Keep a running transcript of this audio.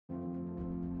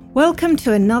Welcome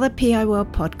to another PI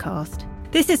World podcast.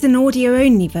 This is an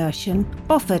audio-only version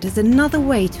offered as another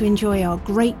way to enjoy our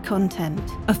great content.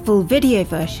 A full video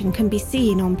version can be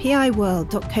seen on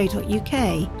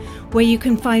piworld.co.uk, where you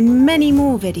can find many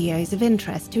more videos of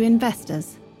interest to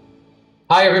investors.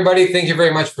 Hi, everybody. Thank you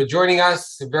very much for joining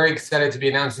us. Very excited to be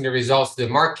announcing the results to the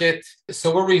market.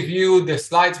 So we'll review the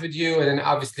slides with you and then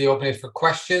obviously open it for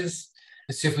questions.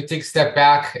 So if we take a step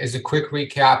back, as a quick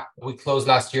recap, we closed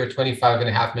last year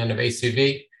 $25.5 million of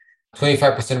ACV,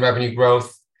 25% revenue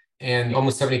growth, and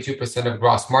almost 72% of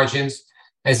gross margins.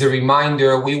 As a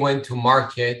reminder, we went to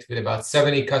market with about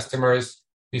 70 customers.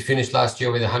 We finished last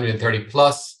year with 130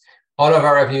 plus. All of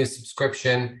our revenue is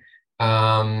subscription.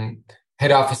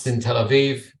 Head office in Tel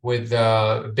Aviv, with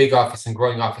a big office and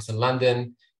growing office in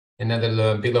London,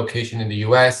 another big location in the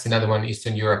US, another one in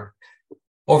Eastern Europe.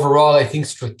 Overall, I think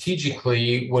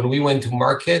strategically, when we went to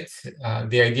market,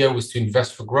 the idea was to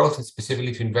invest for growth, and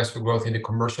specifically to invest for growth in the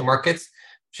commercial markets,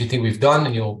 which I think we've done,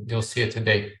 and you'll see it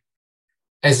today.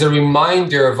 As a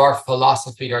reminder of our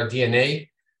philosophy, our DNA,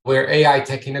 we're AI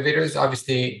tech innovators.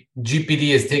 Obviously,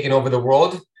 GPT has taken over the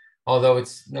world, although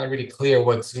it's not really clear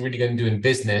what's really going to do in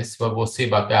business, but we'll see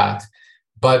about that.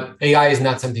 But AI is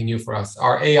not something new for us.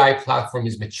 Our AI platform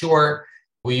is mature.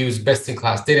 We use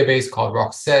best-in-class database called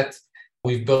Rockset.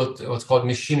 We've built what's called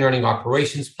machine learning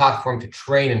operations platform to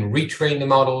train and retrain the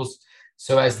models.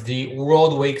 So as the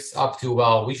world wakes up to,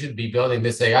 well, we should be building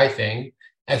this AI thing,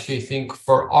 actually I think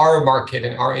for our market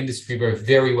and our industry, we're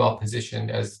very well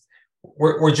positioned as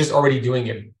we're just already doing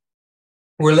it.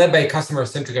 We're led by a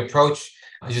customer-centric approach.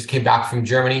 I just came back from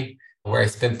Germany, where I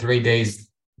spent 3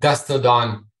 days dusk till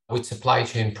dawn with supply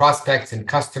chain prospects and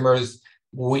customers.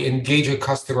 We engage with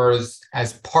customers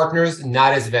as partners,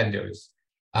 not as vendors.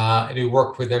 And we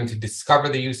work with them to discover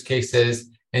the use cases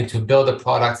and to build the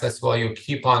products. That's why you'll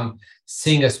keep on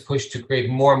seeing us push to create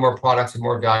more and more products and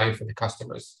more value for the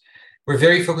customers. We're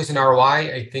very focused on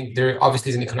ROI. I think there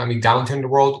obviously is an economic downturn in the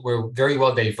world. We're very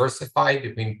well diversified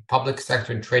between public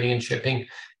sector and trading and shipping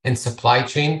and supply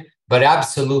chain. But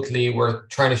absolutely, we're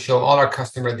trying to show all our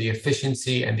customers the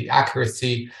efficiency and the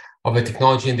accuracy of the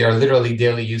technology, and there are literally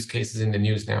daily use cases in the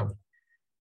news now.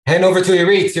 Hand over to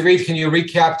Irit. Irit, can you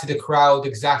recap to the crowd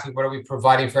exactly what are we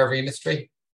providing for every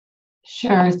industry?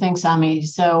 Sure. Thanks, Ami.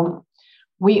 So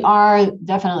we are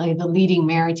definitely the leading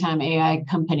maritime AI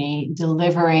company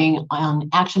delivering on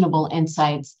actionable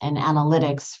insights and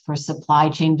analytics for supply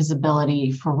chain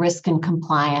visibility, for risk and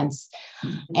compliance,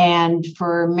 and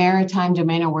for maritime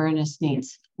domain awareness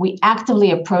needs. We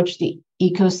actively approach the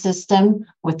ecosystem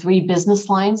with 3 business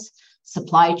lines: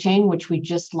 supply chain, which we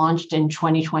just launched in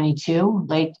 2022,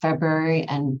 late February,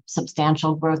 and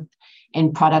substantial growth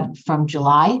in product from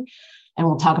July. And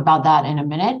we'll talk about that in a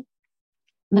minute.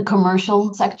 The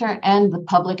commercial sector and the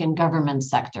public and government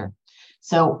sector.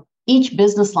 So each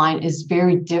business line is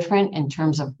very different in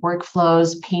terms of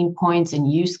workflows, pain points,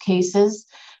 and use cases.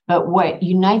 But what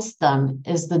unites them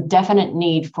is the definite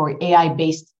need for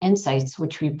AI-based insights,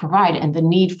 which we provide, and the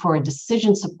need for a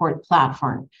decision support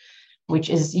platform, which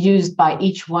is used by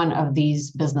each one of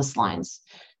these business lines.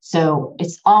 So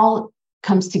it's all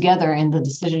comes together in the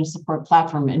decision support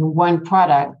platform in one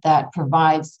product that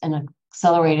provides an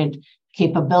accelerated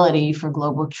capability for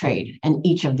global trade in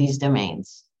each of these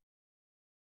domains.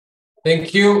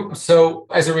 Thank you. So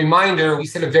as a reminder, we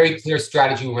set a very clear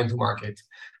strategy when we went to market.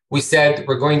 We said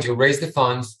we're going to raise the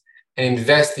funds and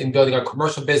invest in building our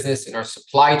commercial business and our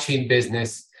supply chain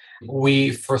business.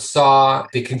 We foresaw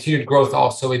the continued growth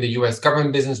also in the US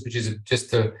government business, which is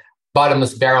just a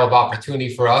bottomless barrel of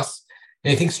opportunity for us.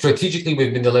 And I think strategically,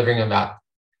 we've been delivering on that.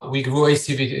 We grew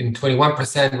ACV in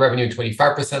 21%, revenue in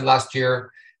 25% last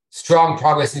year. Strong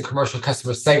progress in commercial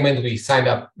customer segment. We signed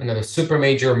up another super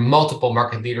major, multiple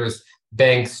market leaders,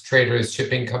 banks, traders,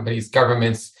 shipping companies,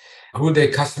 governments. Grew the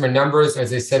customer numbers.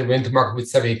 As I said, we went to market with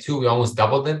 72. We almost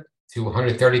doubled it to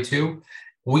 132.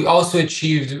 We also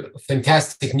achieved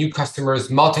fantastic new customers,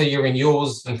 multi-year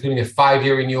renewals, including a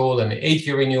 5-year renewal and an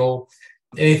 8-year renewal.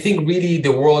 And I think really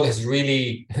the world has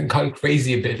really gone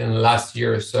crazy a bit in the last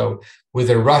year or so with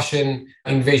the Russian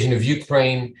invasion of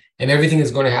Ukraine and everything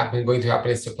that's going to happen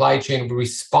in supply chain. We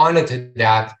responded to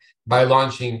that by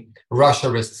launching Russia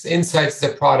Risks Insights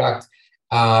as a product,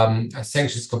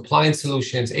 sanctions compliance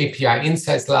solutions, API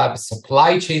Insights Lab,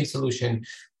 supply chain solution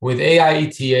with AI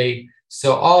ETA.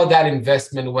 So all of that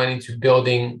investment went into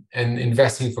building and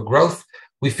investing for growth.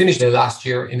 We finished the last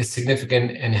year in a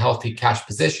significant and healthy cash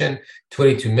position,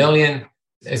 22 million.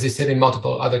 As I said, in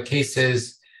multiple other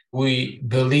cases, we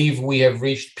believe we have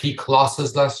reached peak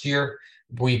losses last year.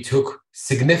 We took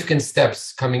significant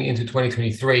steps coming into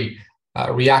 2023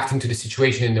 reacting to the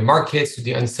situation in the markets, to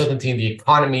the uncertainty in the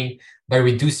economy, by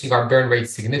reducing our burn rate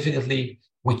significantly.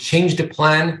 We changed the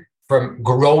plan from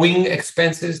growing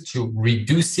expenses to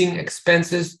reducing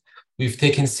expenses. We've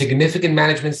taken significant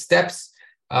management steps.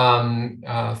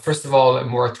 First of all, a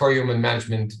moratorium on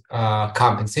management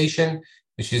compensation,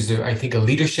 which is, I think, a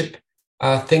leadership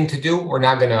thing to do. We're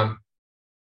not going to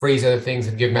raise other things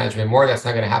and give management more. That's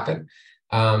not going to happen.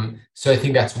 So I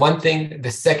think that's one thing.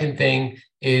 The second thing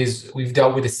is we've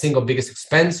dealt with the single biggest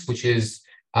expense, which is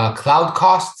cloud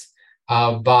costs,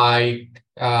 by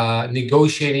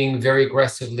negotiating very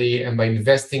aggressively and by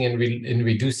investing in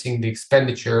reducing the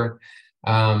expenditure.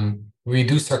 We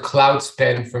reduced our cloud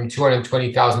spend from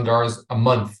 $220,000 a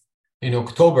month in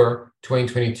October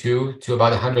 2022 to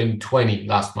about $120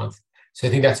 last month. So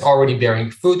I think that's already bearing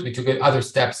fruit. We took other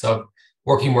steps of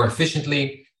working more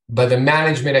efficiently, but the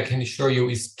management, I can assure you,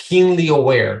 is keenly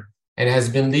aware and has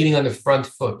been leading on the front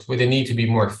foot with the need to be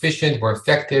more efficient, more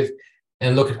effective,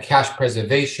 and look at cash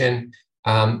preservation.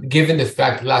 Given the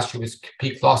fact that last year was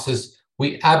peak losses,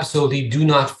 we absolutely do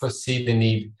not foresee the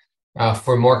need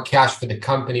for more cash for the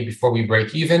company before we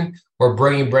break even. We're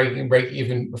bringing break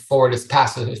even forward as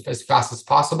fast as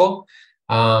possible.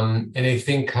 And I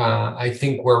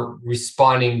think we're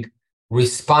responding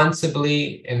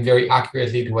responsibly and very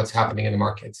accurately to what's happening in the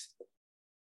markets.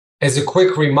 As a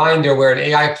quick reminder, we're an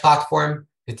AI platform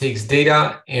that takes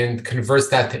data and converts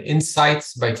that to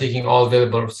insights by taking all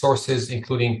available sources,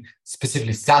 including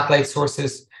specifically satellite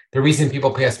sources. The reason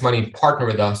people pay us money and partner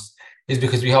with us is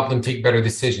because we help them take better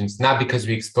decisions, not because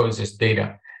we expose this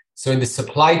data. So in the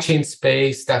supply chain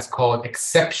space, that's called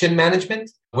exception management,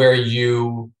 where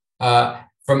you,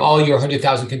 from all your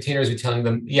 100,000 containers, you're telling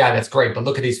them, yeah, that's great, but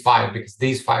look at these 5 because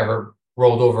these 5 are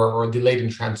rolled over or delayed in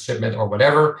transshipment or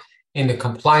whatever. In the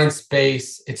compliance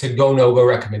space, it's a go, no-go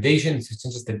recommendation. It's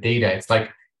just the data. It's like,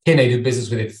 can I do business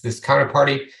with this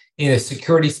counterparty? In a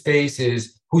security space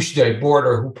is who should I board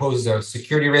or who poses a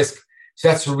security risk? So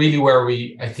that's really where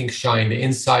we, I think, shine the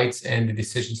insights and the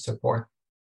decision support.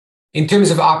 In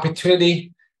terms of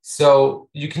opportunity, so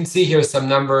you can see here some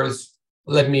numbers.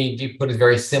 Let me put it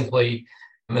very simply,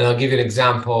 and I'll give you an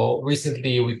example.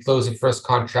 Recently, we closed the first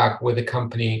contract with a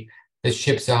company that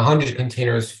ships 100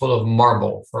 containers full of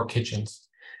marble for kitchens.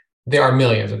 There are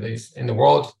millions of these in the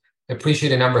world. I appreciate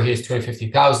the number here is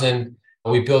 250,000.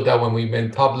 We built that when we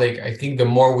went public. I think the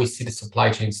more we see the supply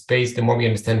chain space, the more we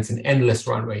understand it's an endless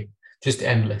runway, just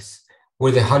endless.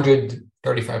 With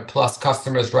 135 plus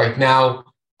customers right now,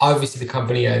 obviously the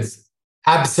company has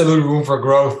absolute room for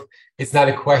growth. It's not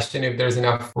a question if there's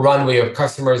enough runway of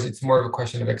customers. It's more of a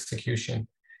question of execution.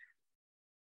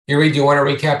 Yuri, do you want to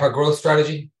recap our growth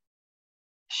strategy?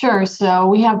 Sure. So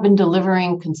we have been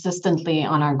delivering consistently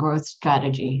on our growth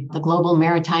strategy. The global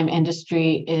maritime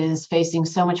industry is facing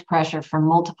so much pressure from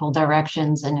multiple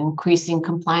directions and increasing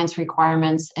compliance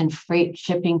requirements and freight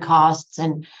shipping costs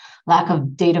and lack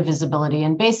of data visibility,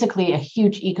 and basically a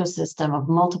huge ecosystem of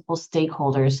multiple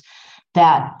stakeholders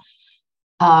that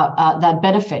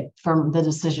benefit from the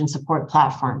decision support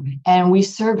platform. And we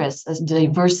service a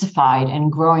diversified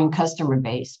and growing customer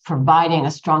base, providing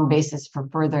a strong basis for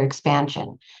further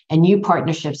expansion and new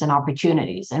partnerships and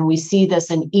opportunities. And we see this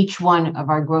in each one of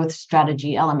our growth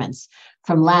strategy elements,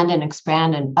 from land and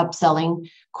expand and upselling,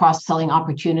 cross-selling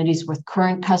opportunities with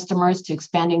current customers to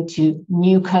expanding to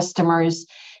new customers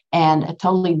and a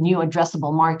totally new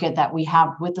addressable market that we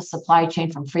have with the supply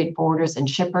chain from freight forwarders and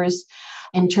shippers.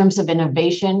 In terms of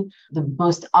innovation, the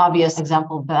most obvious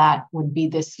example of that would be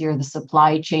this year, the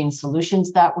supply chain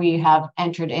solutions that we have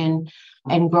entered in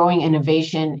and growing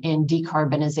innovation in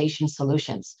decarbonization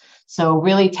solutions. So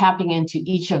really tapping into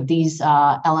each of these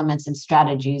elements and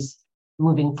strategies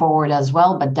moving forward as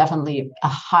well, but definitely a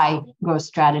high growth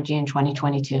strategy in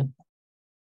 2022.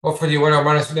 Hopefully, do you want to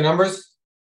run us through the numbers?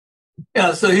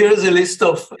 Yeah, so here's a list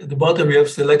of, at the bottom, you have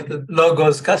selected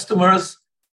logos, customers,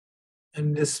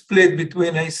 and the split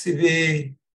between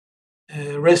ACV,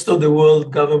 rest of the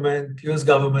world, government, US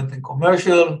government, and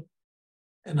commercial,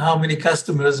 and how many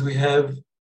customers we have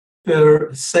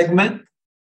per segment.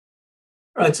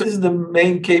 All right, so this is the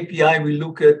main KPI we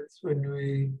look at when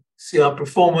we see our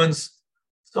performance.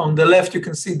 So on the left, you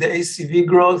can see the ACV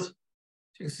growth.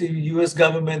 You can see US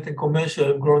government and commercial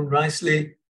have grown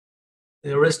nicely.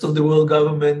 The rest of the world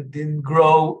government didn't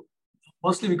grow,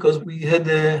 mostly because we had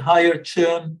a higher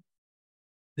churn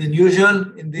than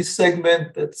usual in this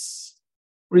segment. That's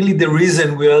really the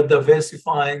reason we are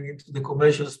diversifying into the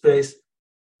commercial space.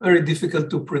 Very difficult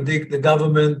to predict the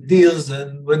government deals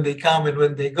and when they come and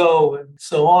when they go and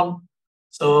so on.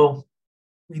 So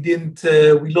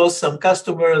we lost some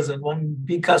customers, and one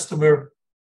big customer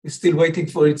We're still waiting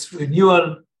for its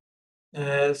renewal.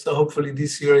 So hopefully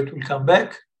this year it will come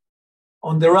back.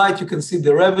 On the right, you can see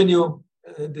the revenue,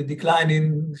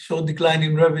 the short decline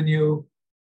in revenue.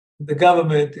 The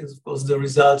government is, of course, the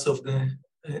results of the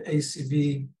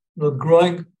ACV not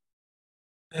growing.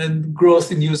 And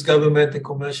growth in US government and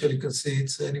commercial, you can see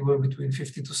it's anywhere between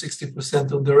 50 to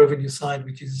 60% on the revenue side,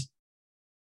 which is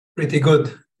pretty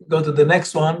good. Go to the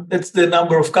next one. That's the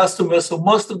number of customers. So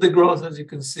most of the growth, as you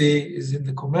can see, is in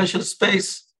the commercial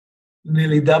space,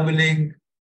 nearly doubling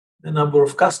the number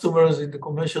of customers in the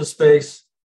commercial space.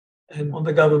 And on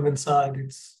the government side,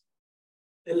 it's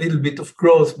a little bit of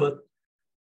growth, but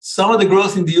some of the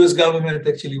growth in the US government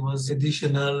actually was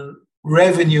additional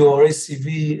revenue or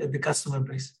ACV at the customer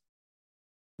base,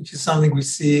 which is something we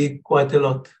see quite a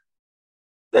lot.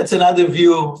 That's another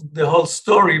view of the whole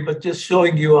story, but just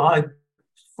showing you how,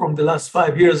 from the last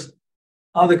 5 years,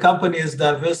 how the company has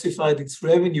diversified its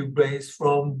revenue base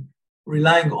from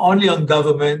relying only on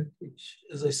government, which,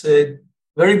 as I said,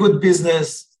 very good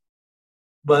business,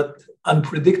 but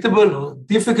unpredictable or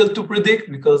difficult to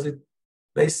predict because it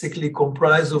basically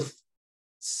comprises of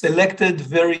selected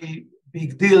very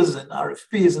big deals and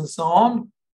RFPs and so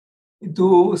on,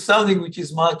 into something which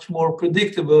is much more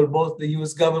predictable, both the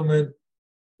US government,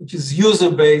 which is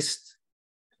user-based,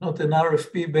 not an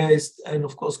RFP-based, and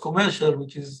of course commercial,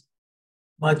 which is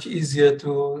much easier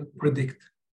to predict.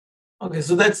 Okay,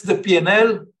 so that's the P&L.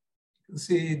 You can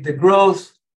see the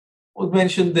growth. I would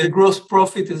mention the gross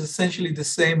profit is essentially the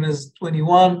same as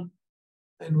 21,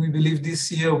 and we believe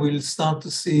this year we'll start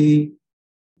to see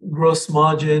gross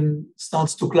margin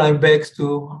starts to climb back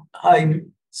to high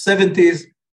 70s,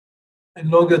 and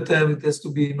longer term it has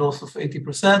to be north of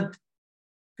 80%. You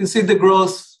can see the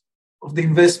growth of the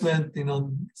investment,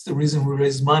 it's the reason we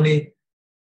raise money.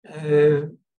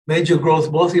 Major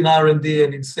growth both in R&D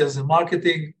and in sales and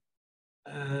marketing.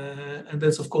 And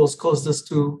that's, of course, caused us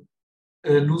to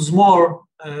lose more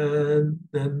than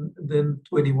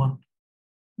 21.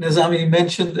 And as Ami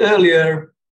mentioned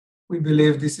earlier, we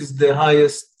believe this is the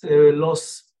highest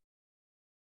loss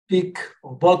peak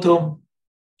or bottom.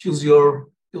 Choose your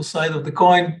side of the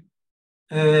coin,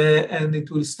 and it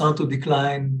will start to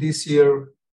decline this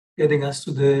year, getting us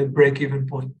to the break-even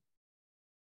point.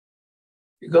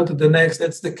 You go to the next,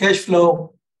 that's the cash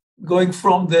flow, going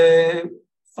from the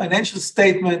financial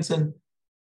statements and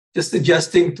just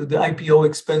adjusting to the IPO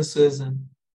expenses and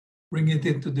bring it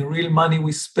into the real money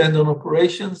we spend on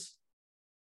operations.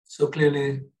 So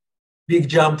clearly, big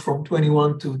jump from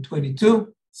 21 to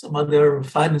 22, some other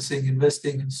financing,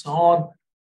 investing, and so on.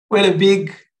 Well, a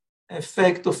big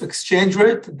effect of exchange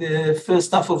rate. The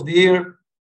first half of the year,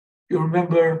 you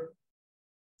remember,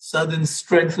 sudden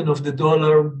strengthening of the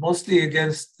dollar, mostly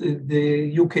against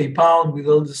the UK pound, with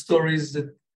all the stories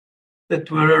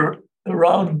that were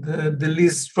around the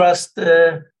Liz Trust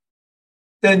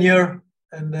tenure.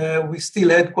 And we still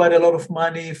had quite a lot of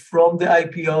money from the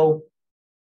IPO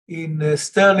in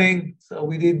sterling. So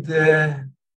we did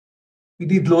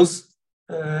lose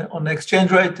on the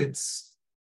exchange rate.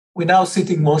 We're now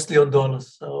sitting mostly on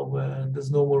dollars, so there's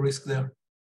no more risk there.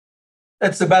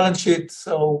 That's the balance sheet.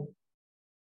 So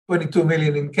 22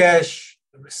 million in cash,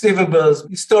 receivables.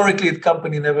 Historically, the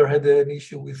company never had an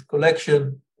issue with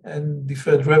collection and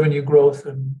deferred revenue growth,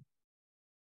 and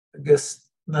I guess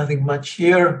nothing much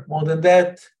here more than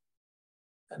that.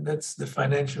 And that's the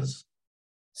financials.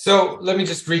 So let me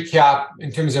just recap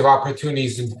in terms of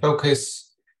opportunities and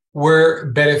focus. We're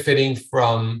benefiting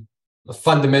from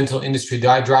fundamental industry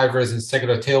drivers and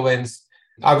secular tailwinds.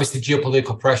 Obviously,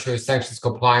 geopolitical pressure, sanctions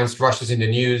compliance, Russia's in the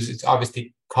news. It's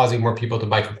obviously causing more people to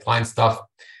buy compliance stuff.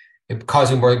 It's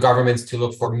causing more governments to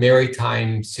look for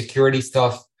maritime security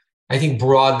stuff. I think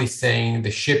broadly saying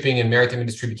the shipping and maritime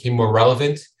industry became more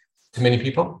relevant to many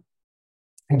people.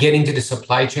 Getting to the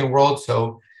supply chain world.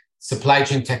 So supply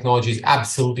chain technology is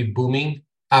absolutely booming.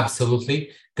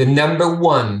 Absolutely. The number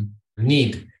one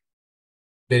need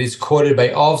that is quoted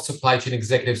by all supply chain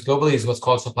executives globally is what's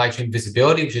called supply chain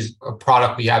visibility, which is a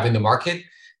product we have in the market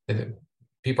that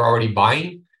people are already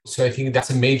buying. So I think that's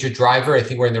a major driver. I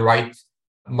think we're in the right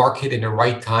market in the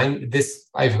right time. This,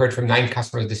 I've heard from 9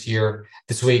 customers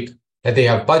this week, that they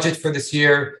have budget for this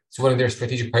year. It's one of their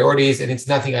strategic priorities, and it's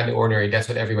nothing out of the ordinary. That's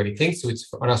what everybody thinks. So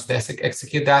it's on us to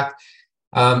execute that.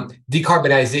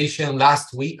 Decarbonization.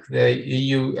 Last week, the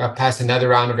EU passed another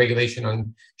round of regulation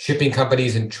on shipping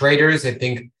companies and traders. I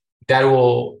think that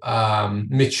will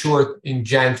mature in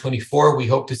Jan 24. We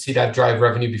hope to see that drive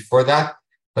revenue before that,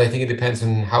 but I think it depends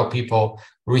on how people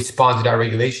respond to that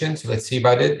regulation. So let's see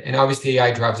about it. And obviously,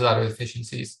 AI drives a lot of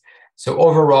efficiencies. So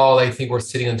overall, I think we're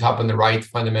sitting on top of the right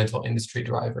fundamental industry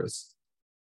drivers.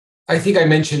 I think I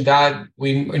mentioned that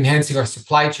we're enhancing our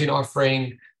supply chain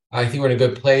offering. I think we're in a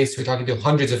good place. We're talking to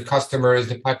hundreds of customers.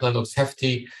 The pipeline looks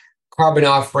hefty. Carbon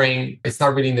offering, it's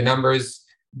not reading the numbers.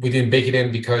 We didn't bake it in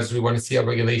because we want to see how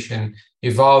regulation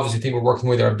evolves. I think we're working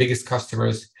with our biggest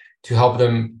customers to help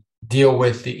them deal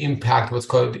with the impact of what's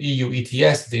called the EU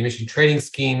ETS, the Emission Trading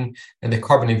Scheme, and the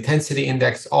Carbon Intensity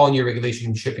Index, all new regulation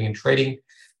in shipping and trading.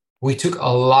 We took a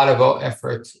lot of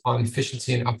effort on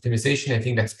efficiency and optimization. I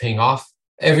think that's paying off.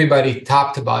 Everybody,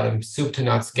 top to bottom, soup to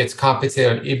nuts, gets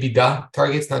compensated on EBITDA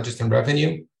targets, not just on revenue,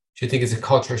 which I think is a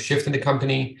cultural shift in the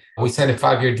company. We signed a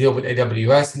 5-year deal with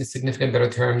AWS in significant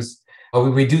better terms. We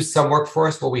reduced some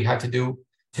workforce, what we had to do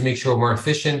to make sure we're more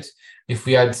efficient. If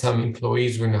we had some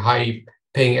employees who were in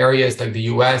high-paying areas like the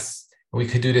US, we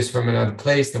could do this from another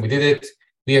place, then we did it.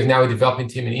 We have now a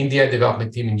development team in India, a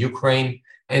development team in Ukraine,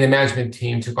 and the management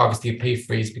team took obviously a pay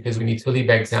freeze because we need to lead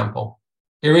by example.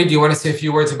 Iri, do you want to say a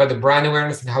few words about the brand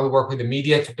awareness and how we work with the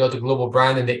media to build a global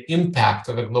brand and the impact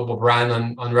of a global brand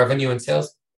on revenue and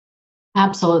sales?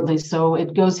 Absolutely. So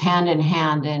it goes hand in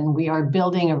hand, and we are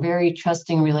building a very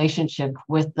trusting relationship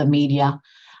with the media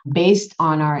based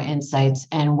on our insights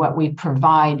and what we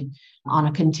provide on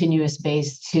a continuous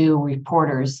basis to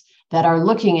reporters that are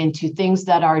looking into things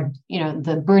that are,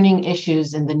 the burning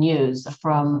issues in the news,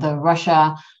 from the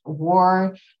Russia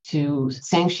war to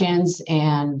sanctions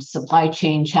and supply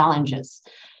chain challenges.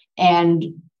 And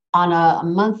on a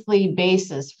monthly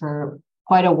basis for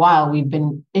quite a while, we've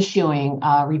been issuing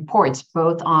reports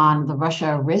both on the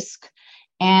Russia risk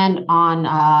and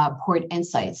on port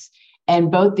insights.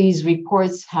 And both these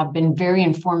reports have been very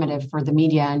informative for the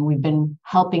media, and we've been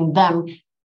helping them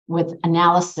with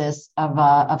analysis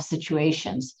of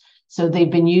situations. So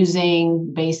they've been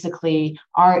using basically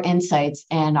our insights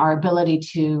and our ability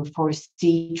to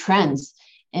foresee trends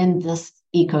in this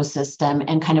ecosystem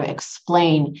and kind of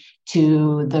explain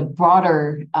to the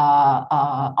broader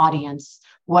audience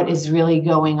what is really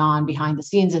going on behind the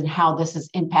scenes and how this is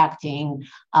impacting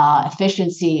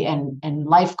efficiency and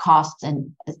life costs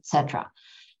and et cetera.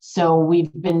 So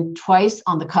we've been twice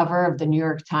on the cover of the New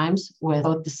York Times with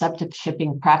both deceptive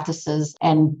shipping practices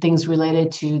and things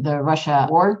related to the Russia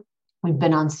war. We've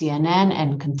been on CNN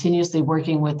and continuously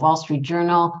working with Wall Street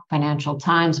Journal, Financial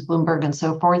Times, Bloomberg, and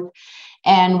so forth.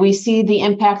 And we see the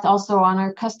impact also on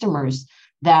our customers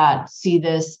that see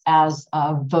this as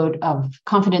a vote of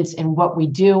confidence in what we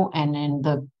do and in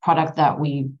the product that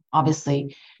we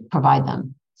obviously provide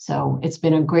them. So it's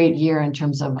been a great year in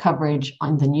terms of coverage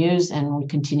on the news, and we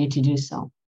continue to do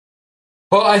so.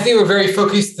 Well, I think we're very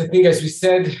focused. I think, as we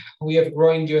said, we have a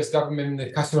growing U.S. government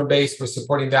customer base. We're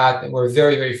supporting that, and we're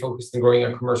very, very focused on growing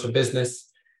our commercial business.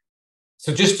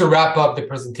 So just to wrap up the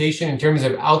presentation, in terms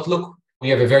of outlook, we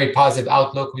have a very positive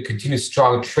outlook. We continue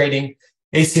strong trading.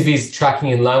 ACV is tracking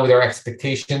in line with our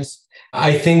expectations.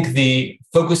 I think the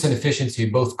focus on efficiency,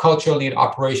 both culturally and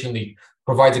operationally,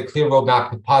 provides a clear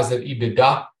roadmap to positive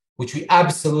EBITDA, which we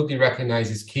absolutely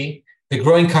recognize is key. The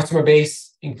growing customer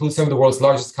base includes some of the world's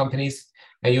largest companies,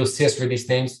 and you'll see us release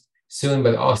names soon,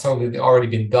 but some of them have already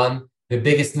been done. The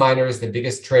biggest miners, the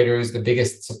biggest traders, the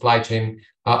biggest supply chain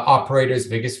operators,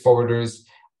 biggest forwarders,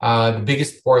 the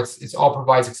biggest ports. It all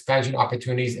provides expansion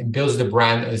opportunities and builds the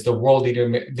brand as the world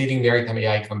leading maritime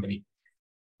AI company.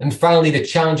 And finally, the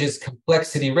challenges,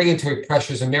 complexity, regulatory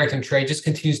pressures, and maritime trade just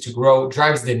continues to grow,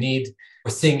 drives the need.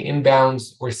 We're seeing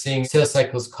inbounds, we're seeing sales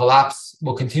cycles collapse.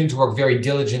 We'll continue to work very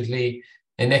diligently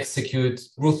and execute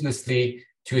ruthlessly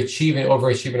to achieve and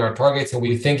overachieve in our targets. And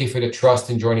we thank you for the trust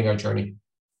in joining our journey.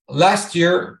 Last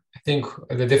year, I think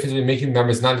the difference between making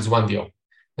numbers is not just one deal.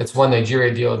 That's one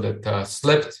Nigeria deal that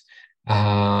slipped.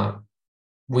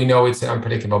 We know it's an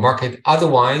unpredictable market.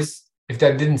 Otherwise, if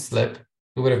that didn't slip,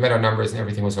 we would have met our numbers and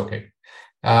everything was okay.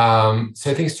 So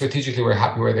I think strategically, we're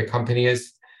happy where the company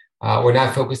is. We're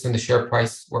not focused on the share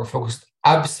price. We're focused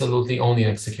absolutely only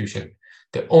on execution.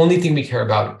 The only thing we care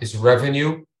about is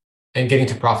revenue and getting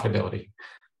to profitability.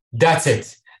 That's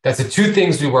it. That's the two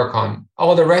things we work on.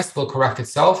 All the rest will correct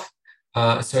itself.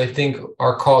 So I think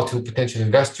our call to potential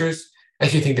investors, I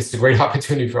actually think this is a great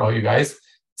opportunity for all you guys.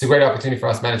 It's a great opportunity for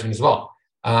us management as well.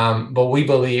 But we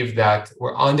believe that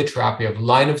we're on the track. We have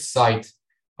line of sight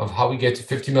of how we get to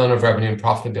 50 million of revenue and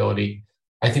profitability.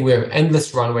 I think we have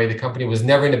endless runway. The company was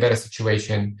never in a better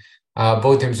situation,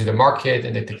 both in terms of the market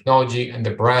and the technology and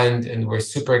the brand. And we're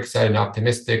super excited and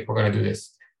optimistic. We're going to do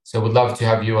this. So we'd love to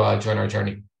have you join our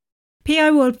journey.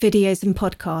 PI World videos and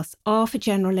podcasts are for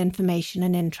general information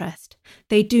and interest.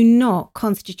 They do not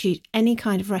constitute any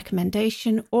kind of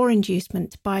recommendation or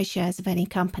inducement to buy shares of any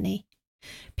company.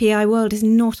 PI World is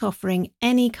not offering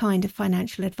any kind of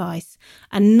financial advice,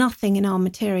 and nothing in our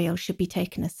material should be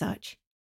taken as such.